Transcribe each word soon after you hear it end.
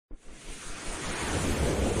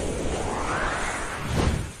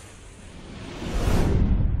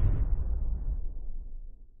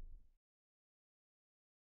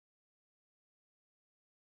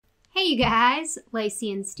Hey you guys,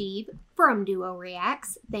 Lacey and Steve from Duo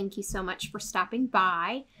Reacts. Thank you so much for stopping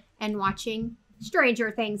by and watching Stranger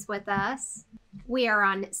Things with us. We are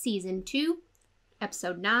on Season 2,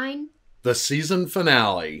 Episode 9. The season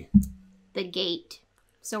finale. The gate.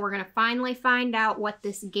 So we're going to finally find out what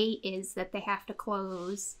this gate is that they have to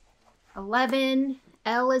close. 11,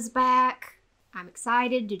 Elle is back. I'm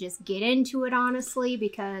excited to just get into it, honestly,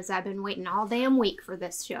 because I've been waiting all damn week for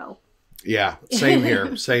this show. Yeah, same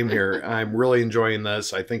here. Same here. I'm really enjoying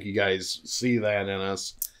this. I think you guys see that in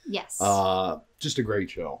us. Yes. Just a great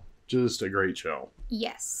show. Just a great show.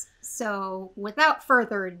 Yes. So, without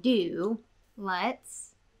further ado,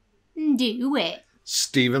 let's do it.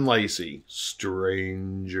 Steve and Lacey,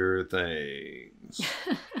 Stranger Things.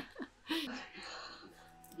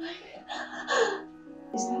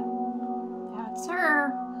 That's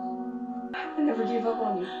her. I never gave up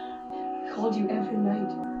on you. I called you every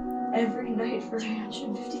night. Every night for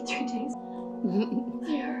 353 days. I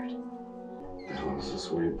heard. How is this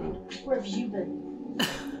where you've been? Where have you been?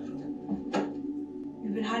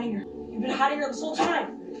 You've been hiding her. You've been hiding her this whole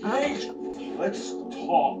time. Hey, let's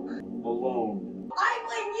talk alone. I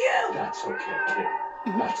blame you! That's okay, kid.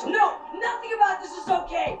 That's okay. No, nothing about this is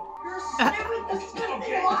okay. You're stupid with the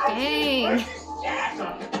stupid lies. Dang. Where's this shit?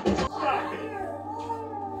 Stop it. Stop it.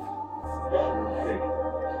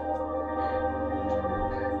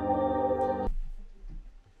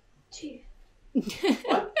 Teeth.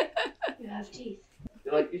 What? You have teeth.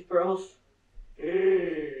 You like these pearls?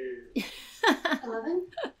 11?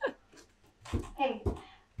 Hey,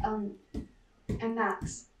 I'm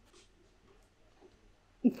Max.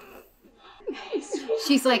 Hey, sweetheart.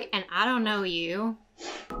 She's like, and I don't know you.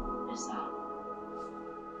 What is that?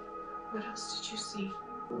 What else did you see?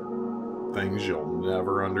 Things you'll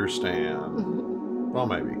never understand. Well,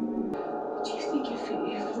 maybe. Do you think if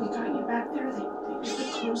we got you back there, they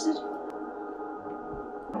could close it?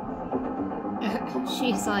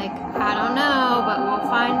 She's like, I don't know, but we'll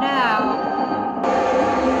find out.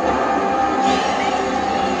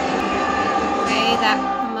 Okay, that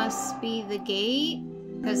must be the gate,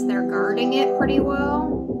 because they're guarding it pretty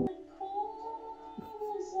well.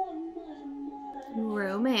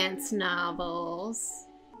 Romance novels.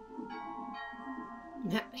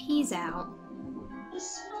 He's out.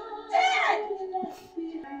 Dad!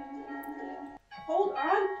 Hold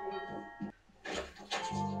on.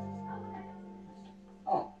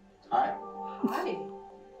 Oh, hi. Hi.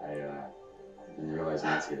 I didn't realize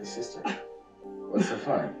Nancy had a sister. What's so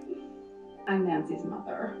funny? I'm Nancy's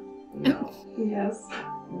mother. No. Yes.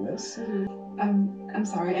 Yes? I'm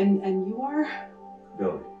sorry, and you are?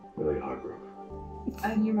 Billy Hargrove.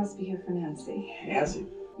 And you must be here for Nancy. Nancy?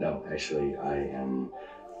 No, actually, I am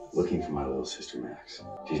looking for my little sister, Max.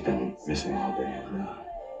 She's been missing all day, and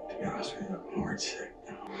to be honest with you, I'm worried sick.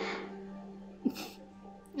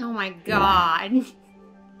 Oh my god.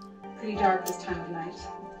 Pretty dark this time of night.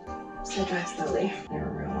 So drive slowly. You're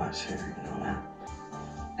a real lifesaver, you know that?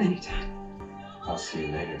 Anytime. I'll see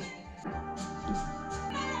you later.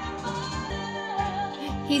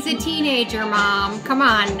 He's a teenager, Mom. Come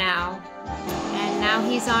on now. And now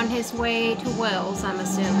he's on his way to Will's, I'm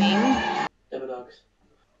assuming. Demodogs.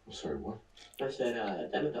 I'm sorry, what? I said,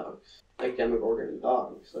 Demodogs. Like Demogorgon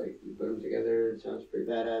dogs. Like, you put them together, it sounds pretty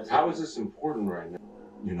badass. How is this important right now?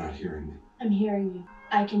 You're not hearing me. I'm hearing you.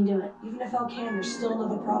 I can do it. Even if Elle can, there's still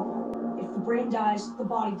another problem. If the brain dies, the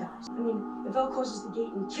body dies. I mean, if Elle closes the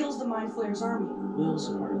gate and kills the Mind Flayer's army, Will's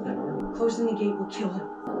a part of that army. closing the gate will kill him.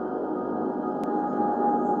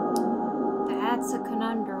 That's a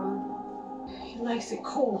conundrum. He likes it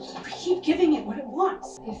cold. We keep giving it what it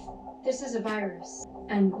wants. If this is a virus,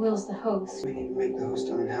 and Will's the host, We need to make the host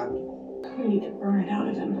uninhabitable. we need to burn it out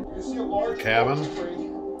of him. You see a large Cabin?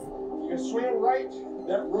 You can swing it right.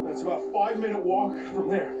 That room. That's about a 5-minute walk from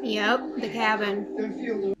there. Yep, the cabin. That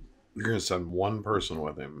field. You're going to send one person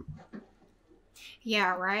with him.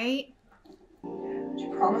 Yeah, right? Do you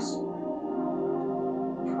promise?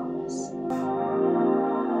 Promise.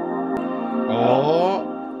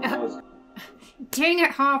 Oh! Dang it,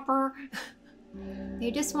 Hopper. They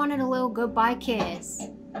just wanted a little goodbye kiss.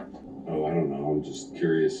 Oh, I don't know. I'm just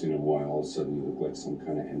curious, why all of a sudden you look like some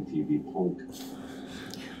kind of MTV punk.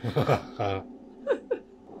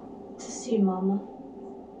 To see Mama.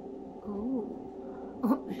 Ooh.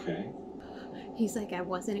 Okay. He's like, I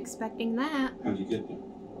wasn't expecting that. How'd you get there?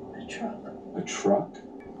 A truck. A truck?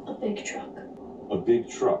 A big truck. A big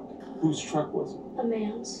truck. Whose truck was it? A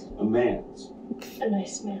man's. A man's. A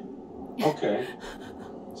nice man. Okay.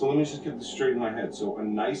 So let me just get this straight in my head. So a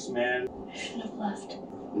nice man. I shouldn't have left.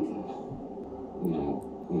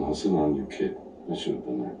 No, sit on you, kid. I should have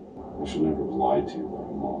been there. I should never have lied to you about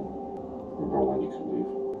your mom. about when you can leave. A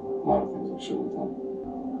lot of things I shouldn't have done.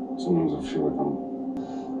 Sometimes I feel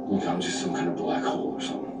like I'm just some kind of black hole or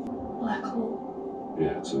something. Black hole.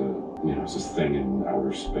 Yeah, it's it's this thing in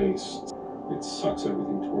outer space. It sucks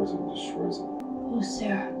everything towards it and destroys it. Who's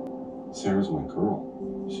Sarah? Sarah's my girl.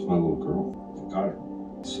 She's my little girl. I got her.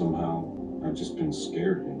 Somehow, I've just been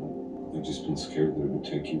scared, you know? I've just been scared that it would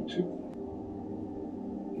take you too.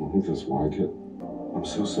 I think that's why I'm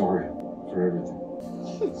so sorry for everything.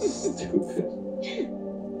 Stupid.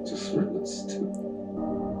 Just really stupid.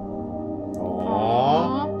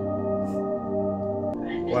 Aww.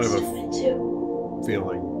 What of a Too.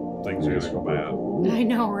 feeling things are gonna go bad. I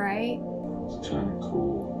know, right? It's kind of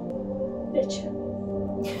cool. Bitch.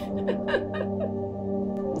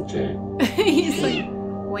 Okay. He's like,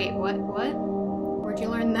 wait, what? Where'd you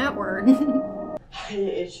learn that word?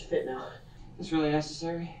 It should fit now. It's really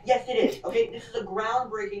necessary? Yes, it is. Okay, this is a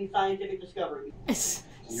groundbreaking scientific discovery.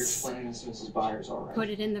 You're explaining this to Mrs. Byers already. Put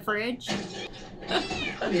it in the fridge.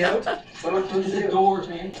 Let me out. What am I supposed to do? Doors,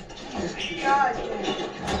 man.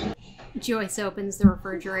 God. Joyce opens the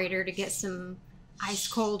refrigerator to get some ice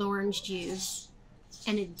cold orange juice,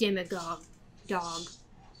 and a demagogue dog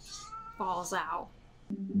falls out.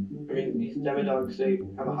 I mean, these demodogs, they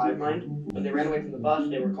have a hive mind. When they ran away from the bus,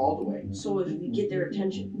 they were called away. So if we get their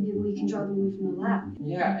attention, Maybe we can draw them away from the lab.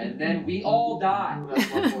 Yeah, and then we all die. no,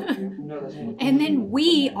 that's one point of view. No, that's one. And then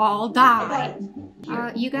we all die.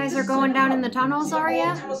 You guys are going down in the tunnels, are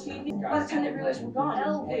ya? By the time they realize we're gone,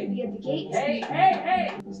 Elle Hey. will be at the gate.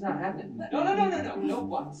 Hey! It's not happening. No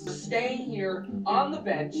buts. We're staying here on the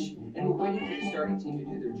bench, and we're waiting for the starting team to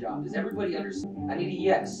do their job. Does everybody understand? I need a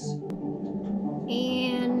yes.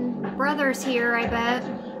 And Brother's here, I bet.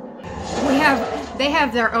 They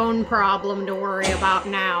have their own problem to worry about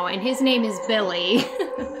now, and his name is Billy.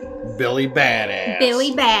 Billy Badass.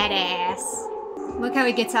 Billy Badass. Look how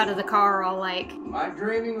he gets out of the car all like, Am I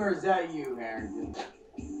dreaming or is that you, Harrington?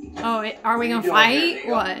 oh, are we gonna What are you doing fight?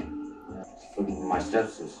 here? What? Looking for my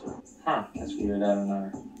stepsister. Huh, that's weird. I don't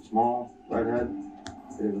know. Small, redhead,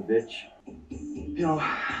 bit of a bitch. You know,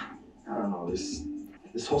 I don't know, this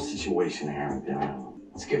whole situation, Harrington, I don't know.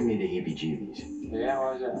 It's giving me the heebie-jeebies. Yeah,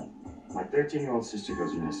 why is that? My 13-year-old sister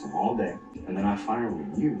goes missing all day, and then I find her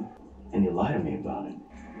with you, and you lie to me about it.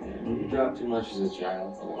 You dropped too much as a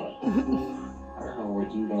child for what? I don't know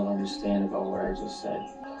what you don't understand about what I just said.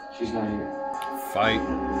 She's not here. Fight.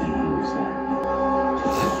 And who is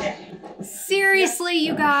that? Seriously,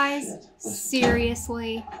 you guys?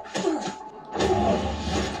 Seriously?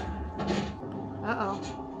 Uh-oh.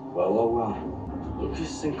 Well. Lucas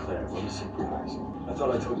Sinclair, what a surprise. I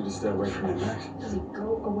thought I told you to stay away from him, Max. Does he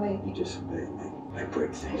go away? You disobeyed me. I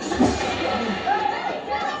break things.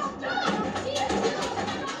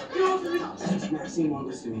 Since Maxine won't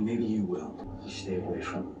listen to me, maybe you will. You stay away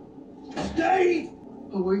from her. Stay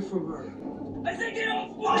away from her. I said get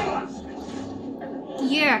off my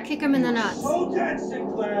Yeah, kick him in the nuts. Hold that,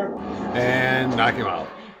 Sinclair. And knock him out.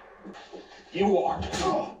 You are.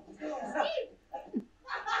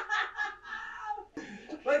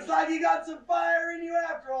 Looks like you got some fire in you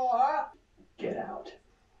after all, huh? Get out.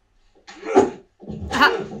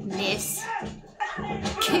 Miss.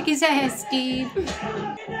 Kick his ass, Steve.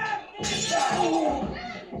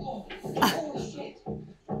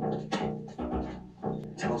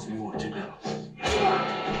 Tells me what to do.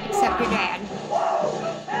 Except your dad.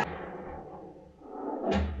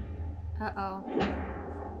 Uh-oh.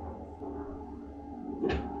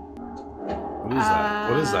 What is that?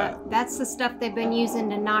 What is that? That's the stuff they've been using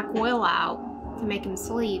to knock Will out, to make him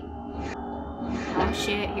sleep. Oh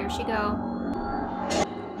shit, here she go.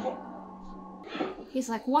 He's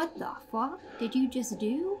like, what the fuck did you just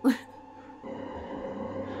do?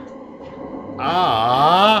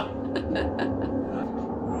 Ah! Oh,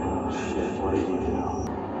 shit, what did you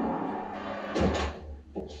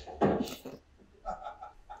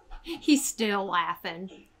do? He's still laughing.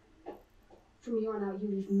 From here on out, you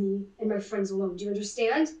leave me and my friends alone. Do you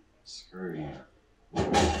understand? Screw you.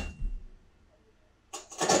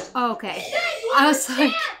 Okay. I was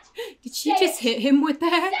like, did she just hit him with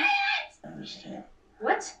that? I understand.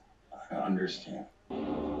 What? I understand.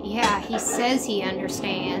 Yeah, he says he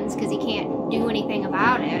understands because he can't do anything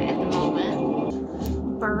about it at the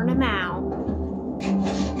moment. Burn him out.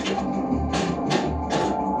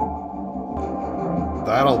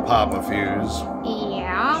 That'll pop a fuse.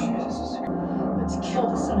 Yeah. Let's kill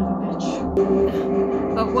the son of a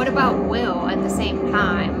bitch. But what about Will at the same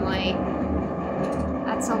time? Like,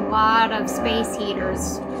 that's a lot of space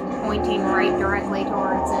heaters pointing right directly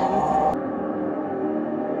towards him.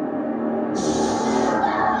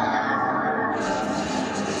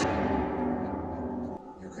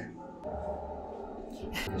 You okay?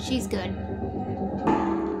 she's good.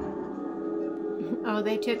 Oh,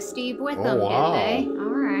 they took Steve with Oh, them, wow. did they? All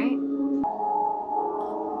right.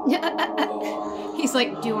 He's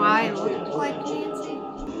like, do I look like Nancy?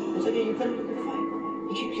 It's okay, you put up a good fight.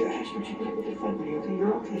 You keep your ass, but you put up a good fight, buddy, okay?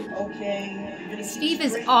 You're okay. Okay. You're gonna Steve keep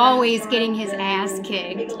is your always ass getting on, his then ass you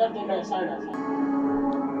kicked. Make a left over and sign outside.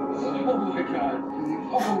 Oh my god.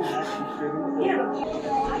 Oh, Yeah.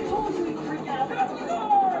 I told you to freak out.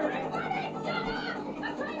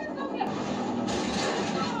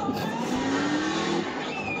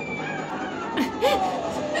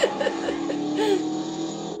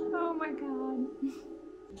 Oh my god.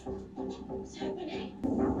 What's happening?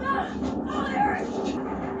 Oh, it hurts! Let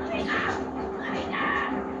me go! Let me go!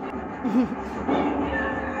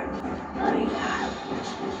 Let me go!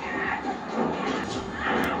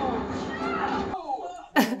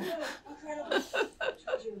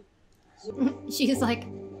 She's like,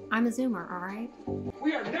 I'm a Zoomer, all right?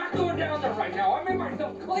 we are not going down there right now. I made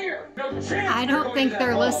myself clear. No chance. I we're don't going think to they're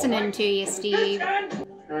that hall, listening right? to you, Steve. Understand?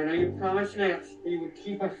 I know you promised Nance that you would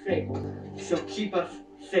keep us safe. So keep us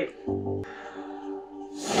safe.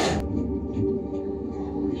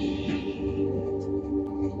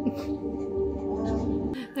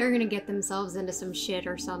 They're gonna get themselves into some shit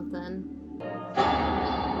or something.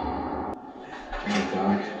 Hey,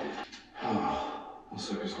 Doc. Oh, those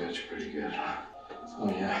suckers got you pretty good. Oh,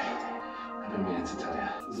 yeah. I've been meaning to tell you.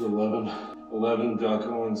 This is 11. 11, Doc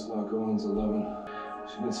Owens, 11.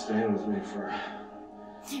 She's been staying with me for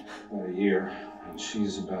about a year, and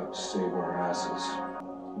she's about to save our asses.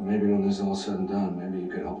 Maybe when this is all said and done, maybe you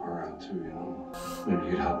could help her out too, you know? Maybe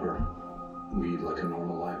you could help her lead like a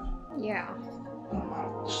normal life. Yeah. I don't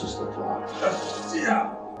know. It's just a thought.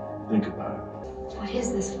 Yeah. Think about it. What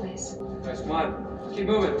is this place? Guys, come on. Keep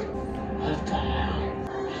moving. What the hell?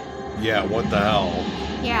 Yeah, what the hell?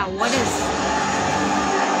 Yeah, what is...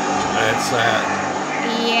 That's that.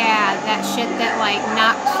 Yeah, that shit that, like,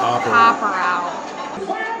 knocked Copper out.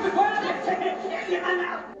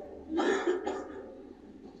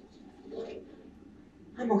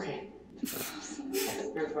 I'm okay.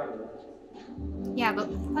 Yeah, but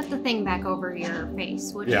put the thing back over your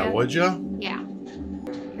face, would you? Yeah, would you? Yeah.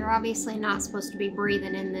 You're obviously not supposed to be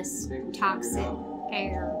breathing in this toxic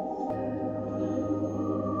air.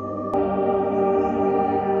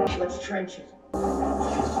 Let's trench it. Uh-oh.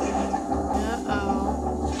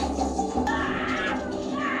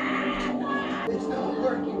 It's not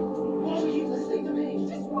working. Won't keep listening to me.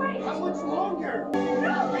 Just wait. How much longer? No,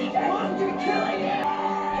 leave it. I'm gonna kill you.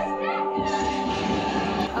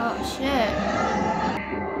 Oh, shit.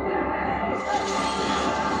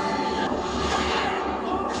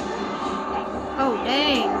 Oh,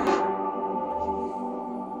 dang.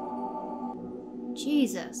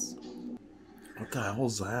 Jesus. What the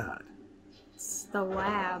hell's that? It's the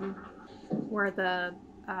lab where the,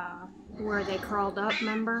 where they curled up,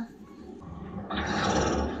 remember?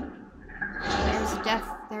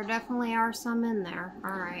 There definitely are some in there.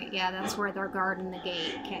 Alright, yeah, that's where they're guarding the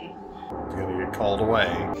gate. Okay. It's gonna get called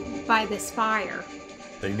away. By this fire.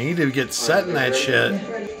 They need to get set in that shit.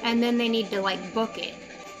 And then they need to, like, book it.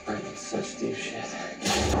 Such deep shit.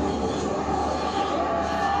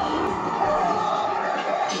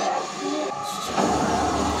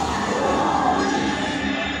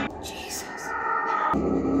 Jesus.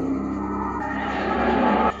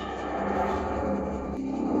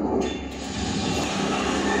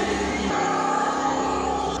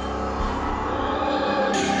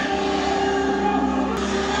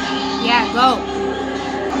 Yeah, go.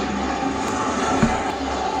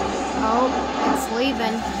 Oh, it's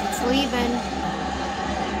leaving. It's leaving.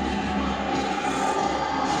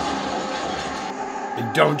 And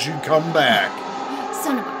don't you come back.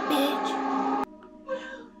 Son of a bitch.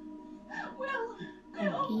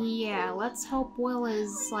 Yeah, let's hope Will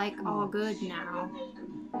is, like, all good now.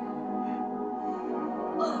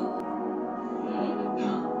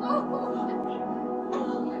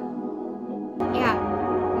 Yeah,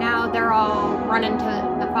 now they're all running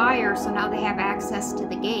to the fire, so now they have access to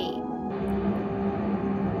the gate.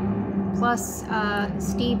 Plus,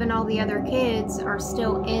 Steve and all the other kids are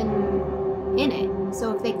still in it.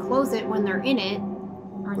 So if they close it when they're in it,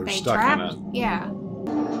 aren't They're they stuck trapped? in it. Yeah.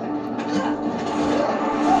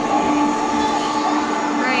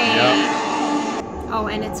 Great. Yep. Oh,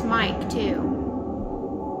 and it's Mike too.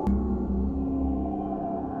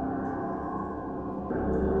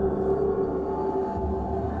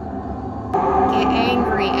 Get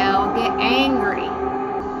angry, Elle. Get angry.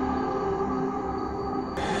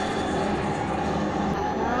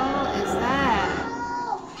 What the hell is that?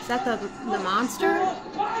 Is that the monster?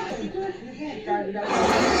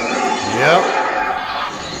 Yep.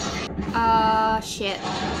 shit.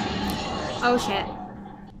 Oh shit.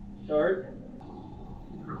 Dart?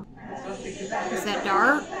 Is that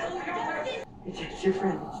Dart? It's your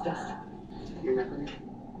friend. It's Dustin. You remember me?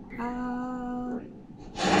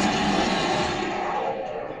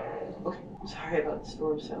 Okay. Sorry about the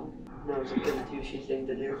storm cell. No, it's a pretty douchey thing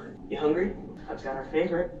to do. You hungry? I've got our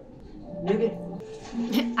favorite. Nougat.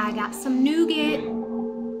 I got some nougat.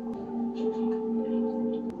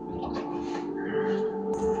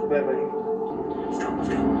 Bye, buddy. Let's go, let's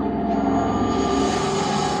go.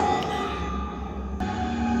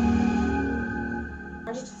 I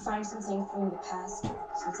need to find something from the past.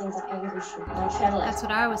 Something that angers you. My channel. That's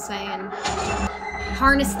what I was saying.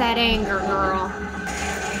 Harness that anger, girl.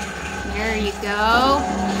 There you go.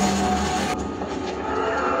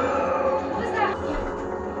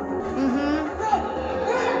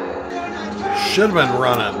 Should have been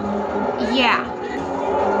running. Yeah.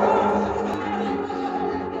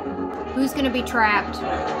 Who's gonna be trapped?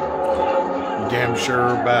 Damn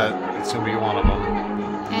sure bet it's gonna be one of them.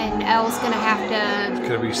 And Elle's gonna have to...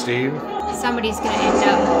 Could it be Steve? Somebody's gonna end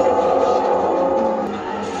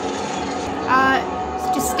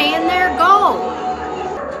up... just stand there, go!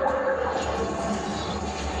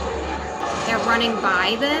 They're running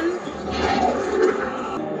by them?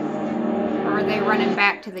 Or are they running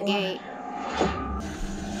back to the gate?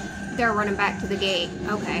 They're running back to the gate.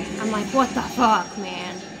 Okay. I'm like, what the fuck,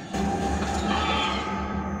 man?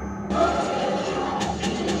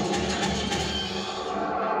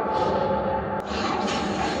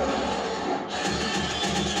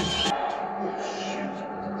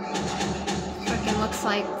 Frickin' looks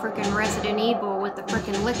like frickin' Resident Evil with the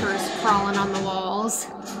frickin' lickers crawling on the walls.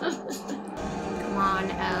 Come on,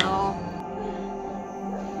 Elle.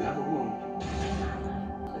 You have a wound.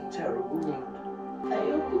 A terrible wound. I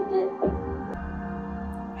opened it.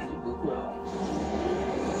 And it will grow.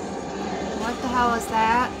 What the hell is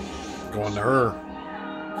that? Going to her.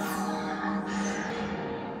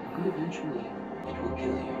 And eventually, it will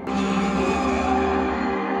kill you.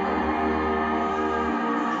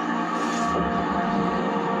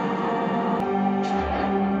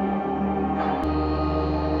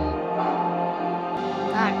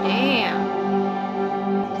 God damn.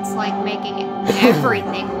 It's like making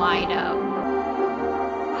everything light up.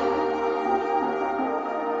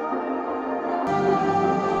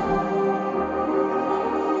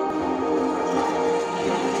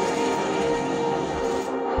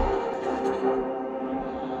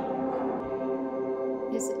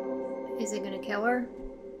 Is it gonna kill her?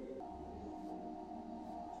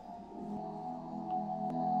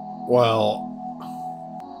 Well,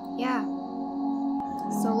 Yeah.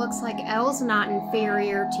 So it looks like Elle's not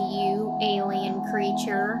inferior to you, alien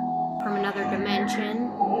creature from another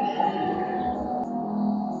dimension.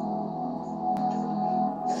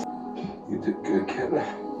 You did good, kid.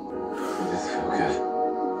 You feel good.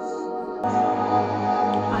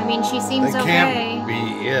 I mean, she seems that okay. can't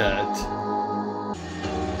be it.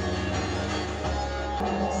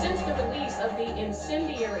 Since the release of the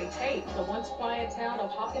incendiary tape, the once quiet town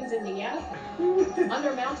of Hawkins, Indiana,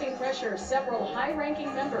 under mounting pressure, several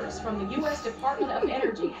high-ranking members from the U.S. Department of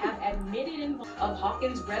Energy have admitted involvement of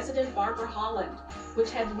Hawkins resident Barbara Holland,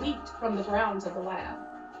 which had leaked from the grounds of the lab.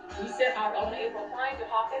 We sent our own April Klein to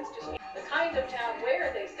Hawkins to see the kind of town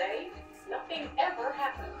where, they say, nothing ever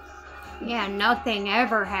happens. Yeah, nothing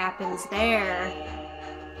ever happens there.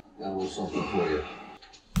 Got a little something for you.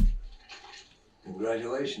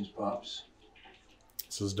 Congratulations, Pops.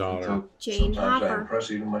 It's his daughter. Jane Sometimes I Hopper.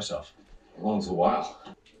 impress even myself. How long's a while?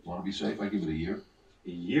 Want to be safe? I give it a year. A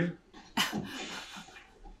year?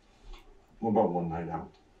 What about one night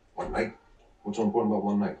out? One night? What's so important about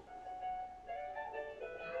one night?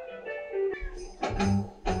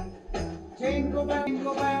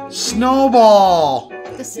 Snowball!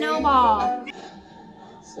 The snowball.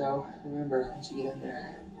 So, remember, once you get in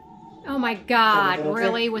there. Oh my god,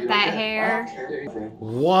 really? With that hair?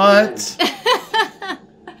 What?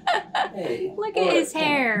 Hey, Look at his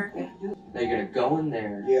hair. now you're gonna go in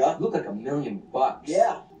there. Yeah. You look like $1 million bucks.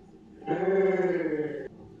 Yeah.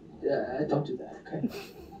 Don't do that, okay?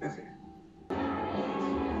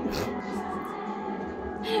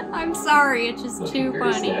 I'm sorry, it's just too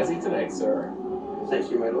funny. Snazzy tonight, sir.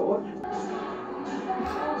 Thank you, my lord.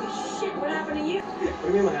 Holy shit, what happened to you? What do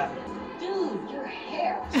you mean what happened? Dude, your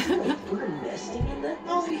hair. We're nesting in that?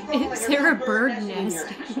 Is there a bird nest?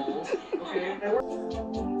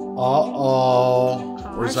 Uh-oh.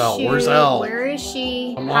 Where's Elle? shoot. Where's Elle? Where is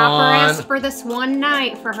she? Come Hopper on. asked for this one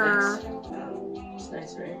night for her. It's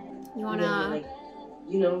nice, right? You wanna... Like,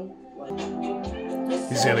 you know, like...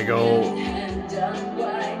 He's gonna go.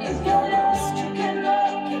 If you're lost, you can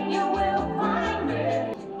look, you will find.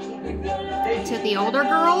 to the older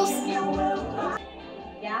girls?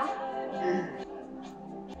 Yeah?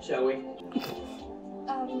 Shall we?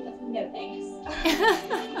 No thanks.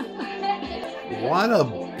 What a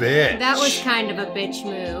bitch. That was kind of a bitch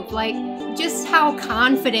move. Like, just how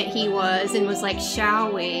confident he was and was like,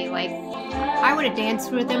 shall we? Like, I would have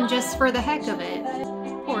danced with him just for the heck of it.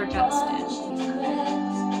 Poor Dustin.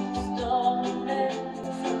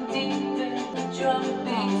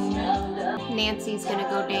 Nancy's gonna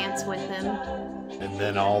go dance with him. And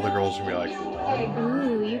then all the girls are gonna be like,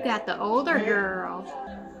 Ooh, you got the older girl.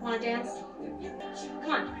 Wanna dance?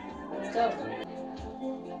 Come on, let's go.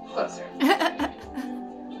 Closer.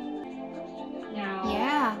 Now,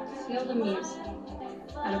 Yeah. feel the music.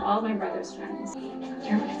 Out of all my brother's friends,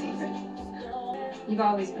 you're my favorite. You've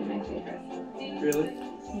always been my favorite. Really?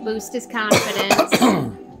 Boost his confidence.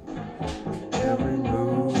 every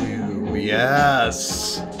move you.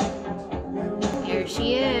 Yes. Here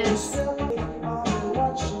she is.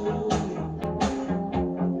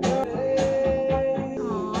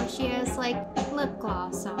 Aw, she has like lip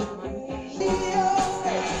gloss on.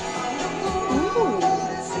 Ooh.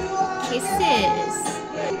 Kisses.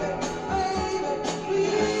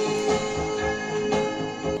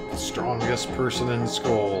 Strongest person in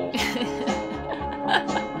school.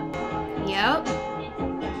 Yep.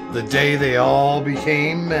 The day they all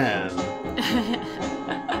became men.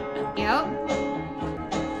 Yep.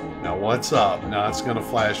 Now what's up? Now it's gonna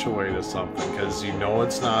flash away to something because you know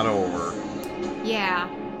it's not over. Yeah.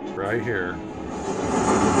 Right here.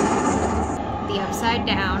 The upside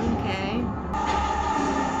down, okay.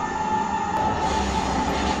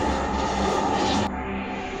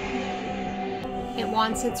 It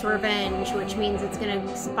wants its revenge, which means it's gonna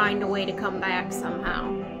find a way to come back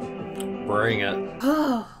somehow. Bring it.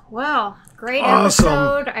 Oh, well, great Awesome.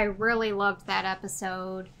 episode. I really loved that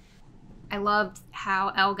episode. I loved how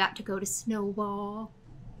Elle got to go to Snowball.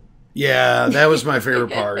 Yeah, that was my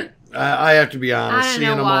favorite part. I have to be honest, I don't seeing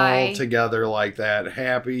know them why. all together like that,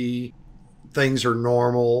 happy, things are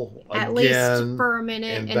normal At again, least for a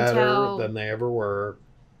minute and better until... than they ever were.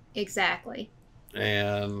 Exactly.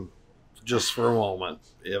 And just for a moment,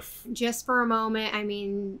 if Just for a moment. I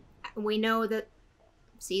mean, we know that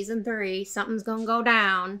season 3, something's gonna go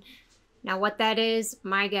down. Now what that is,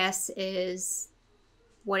 my guess is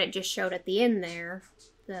what it just showed at the end there.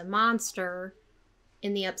 The monster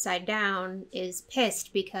in the upside down is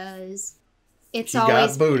pissed because it's he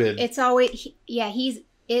always got booted. it's always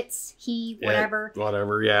whatever.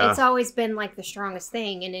 Whatever, yeah. It's always been like the strongest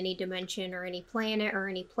thing in any dimension or any planet or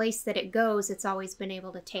any place that it goes. It's always been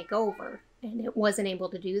able to take over, and it wasn't able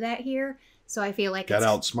to do that here. So I feel like got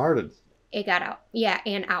outsmarted. It got out, yeah,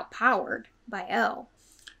 and outpowered by Elle.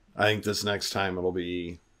 I think this next time it'll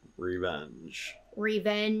be revenge.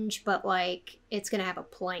 Revenge, but like it's gonna have a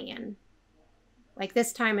plan. Like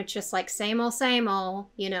this time it's just like same old,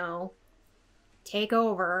 you know, take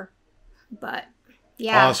over. But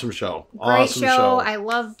yeah. Awesome show. Great Awesome show. I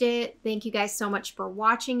loved it. Thank you guys so much for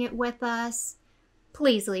watching it with us.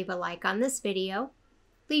 Please leave a like on this video.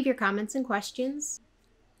 Leave your comments and questions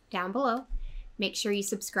down below. Make sure you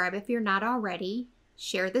subscribe if you're not already.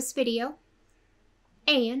 Share this video.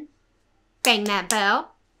 And bang that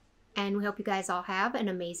bell. And we hope you guys all have an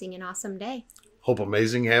amazing and awesome day. Hope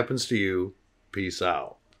amazing happens to you. Peace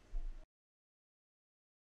out.